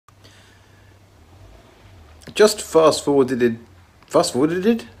just fast forwarded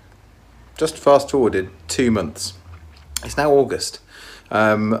 2 months. It's now August.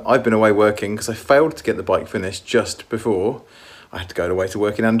 I've been away working because I failed to get the bike finished just before I had to go away to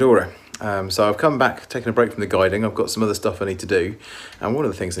work in Andorra. So I've come back, taken a break from the guiding. I've got some other stuff I need to do, and one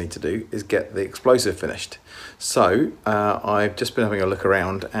of the things I need to do is get the Explosif finished. So I've just been having a look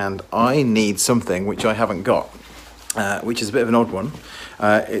around, and I need something which I haven't got, which is a bit of an odd one.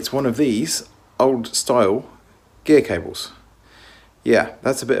 It's one of these old style gear cables. Yeah,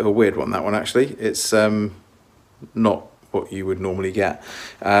 that's a bit of a weird one, that one actually. It's not what you would normally get.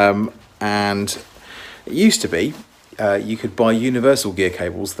 And it used to be you could buy universal gear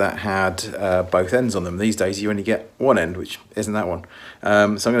cables that had both ends on them. These days you only get one end, which isn't that one. So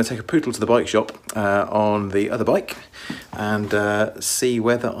I'm going to take a poodle to the bike shop on the other bike and see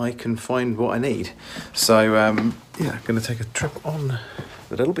whether I can find what I need. So yeah, I'm going to take a trip on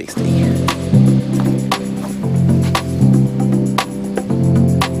the little beastie.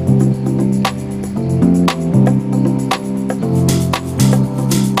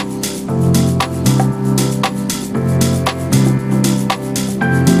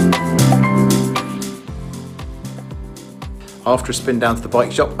 After a spin down to the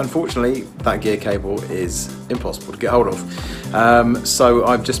bike shop, unfortunately that gear cable is impossible to get hold of. So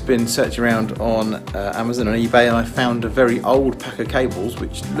I've just been searching around on Amazon and eBay, and I found a very old pack of cables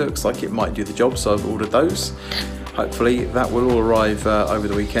which looks like it might do the job, so I've ordered those. Hopefully that will all arrive over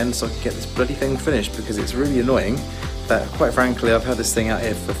the weekend so I can get this bloody thing finished, because it's really annoying that, quite frankly, I've had this thing out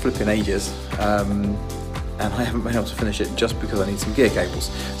here for flipping ages. And I haven't been able to finish it just because I need some gear cables.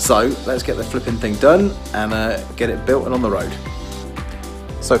 So let's get the flipping thing done and get it built and on the road.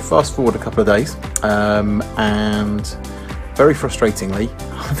 So fast forward a couple of days, and very frustratingly,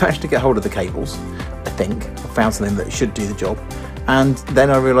 I've managed to get hold of the cables. I think I found something that should do the job, and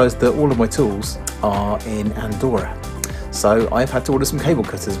then I realised that all of my tools are in Andorra. So I've had to order some cable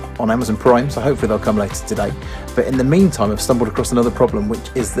cutters on Amazon Prime, so hopefully they'll come later today. But in the meantime, I've stumbled across another problem,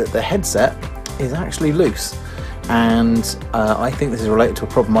 which is that the headset is actually loose, and I think this is related to a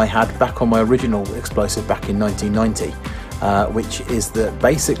problem I had back on my original Explosif back in 1990, which is that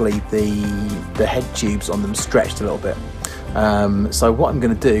basically the head tubes on them stretched a little bit. So what I'm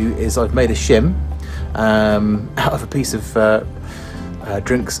going to do is I've made a shim out of a piece of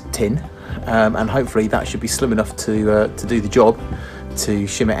drinks tin, and hopefully that should be slim enough to do the job, to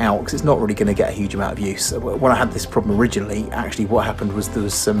shim it out, because it's not really going to get a huge amount of use. When I had this problem originally, actually what happened was there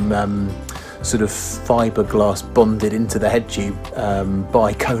was some sort of fiberglass bonded into the head tube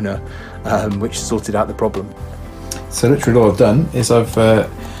by Kona, which sorted out the problem. So literally all I've done is I've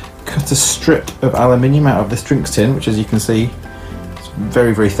cut a strip of aluminium out of this drinks tin, which, as you can see, is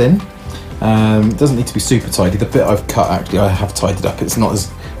very, very thin. It doesn't need to be super tidy. The bit I've cut, actually, I have tidied up. It's not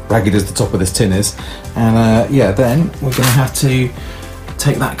as ragged as the top of this tin is. And yeah, then we're going to have to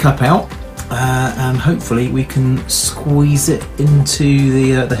take that cup out, and hopefully we can squeeze it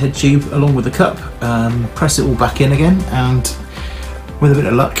into the head tube along with the cup, press it all back in again, and with a bit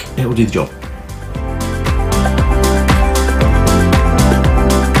of luck it will do the job.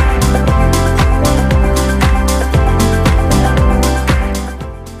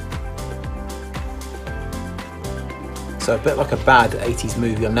 So a bit like a bad 80s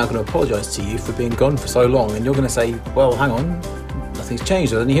movie, I'm now going to apologise to you for being gone for so long, and you're going to say, well, hang on, nothing's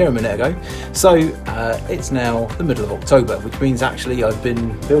changed, I was only here a minute ago. So it's now the middle of October, which means actually I've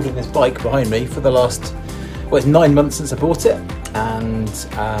been building this bike behind me for the last, well, it's 9 months since I bought it, and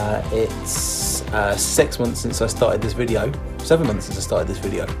it's 6 months since I started this video, 7 months since I started this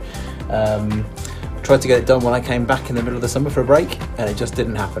video. Tried to get it done when I came back in the middle of the summer for a break, and it just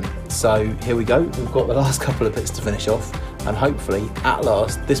didn't happen. So here we go, we've got the last couple of bits to finish off, and hopefully at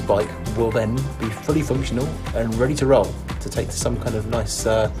last this bike will then be fully functional and ready to roll to take to some kind of nice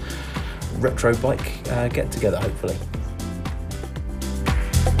retro bike get together, hopefully.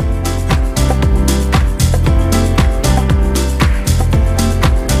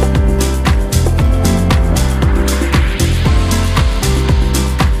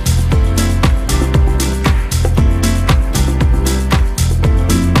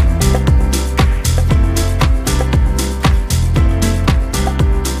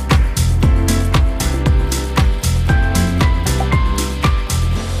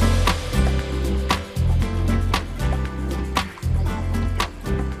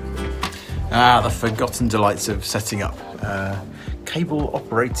 Ah, the forgotten delights of setting up cable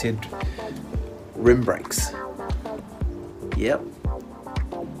operated rim brakes. Yep.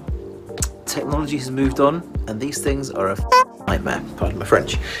 Technology has moved on, and these things are a nightmare, pardon my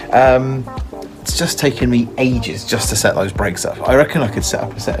French. It's just taken me ages just to set those brakes up. I reckon I could set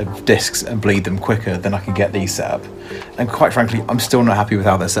up a set of discs and bleed them quicker than I can get these set up. And quite frankly, I'm still not happy with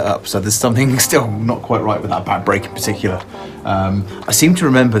how they're set up. So there's something still not quite right with that back brake in particular. I seem to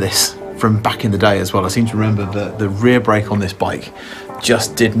remember this from back in the day as well. I seem to remember that the rear brake on this bike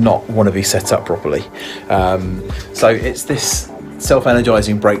just did not want to be set up properly. So it's this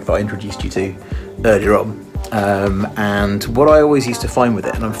self-energizing brake that I introduced you to earlier on. And what I always used to find with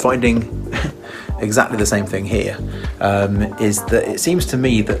it, and I'm finding exactly the same thing here, is that it seems to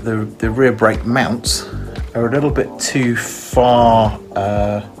me that the rear brake mounts are a little bit too far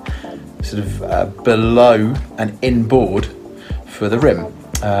below and inboard for the rim.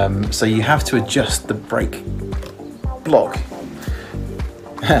 So you have to adjust the brake block.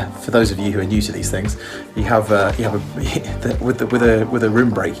 For those of you who are new to these things, with a rim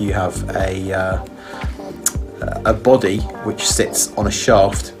brake you have a body which sits on a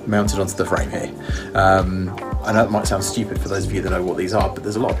shaft mounted onto the frame here. I know it might sound stupid for those of you that know what these are, but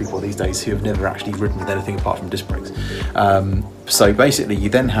there's a lot of people these days who have never actually ridden with anything apart from disc brakes. So basically you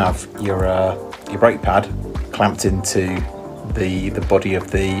then have your brake pad clamped into the body of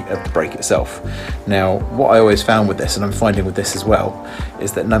the brake itself. Now what I always found with this, and I'm finding with this as well,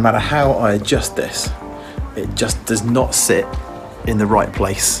 is that no matter how I adjust this, it just does not sit in the right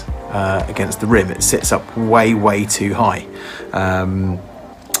place against the rim. It sits up way too high,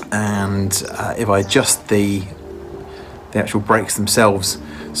 and if I adjust the actual brakes themselves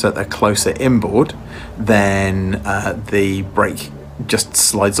so that they're closer inboard, then the brake just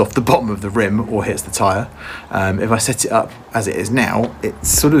slides off the bottom of the rim or hits the tyre. If I set it up as it is now, it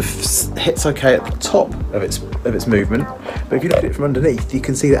sort of hits okay at the top of its movement, but if you look at it from underneath, you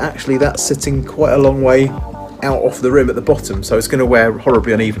can see that actually that's sitting quite a long way out off the rim at the bottom, so it's going to wear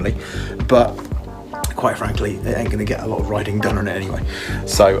horribly unevenly, but quite frankly it ain't going to get a lot of riding done on it anyway.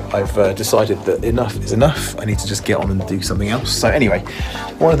 So I've decided that enough is enough. I need to just get on and do something else. So anyway,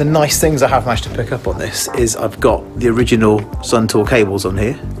 one of the nice things I have managed to pick up on this is I've got the original Suntour cables on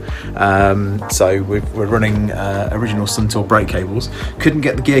here. So we're running original Suntour brake cables. Couldn't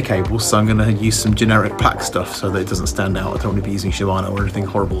get the gear cables, so I'm going to use some generic pack stuff so that it doesn't stand out. I don't want to be using Shimano or anything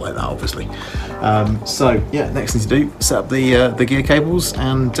horrible like that, obviously. So yeah, next thing to do, set up the gear cables,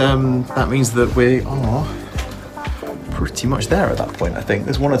 and that means that we are pretty much there at that point. I think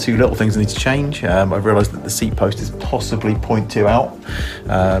there's one or two little things I need to change. I've realised that the seat post is possibly 0.2 out,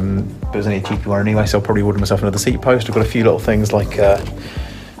 but it's only a cheapy one anyway, so I'll probably order myself another seat post. I've got a few little things like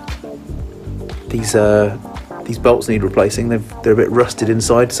these bolts need replacing. They're a bit rusted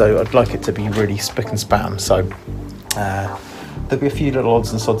inside, so I'd like it to be really spick and span. So there'll be a few little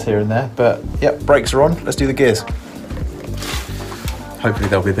odds and sods here and there, but yep, brakes are on. Let's do the gears. Hopefully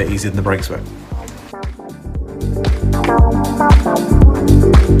they'll be a bit easier than the brakes were.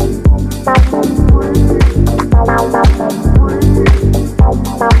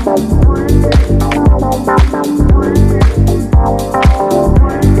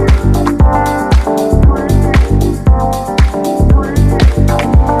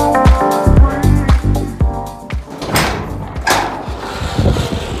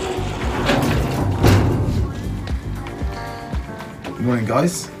 Good morning,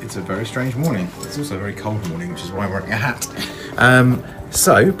 guys. It's a very strange morning. It's also a very cold morning, which is why I'm wearing a hat.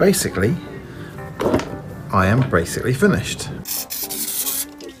 So basically, I am basically finished.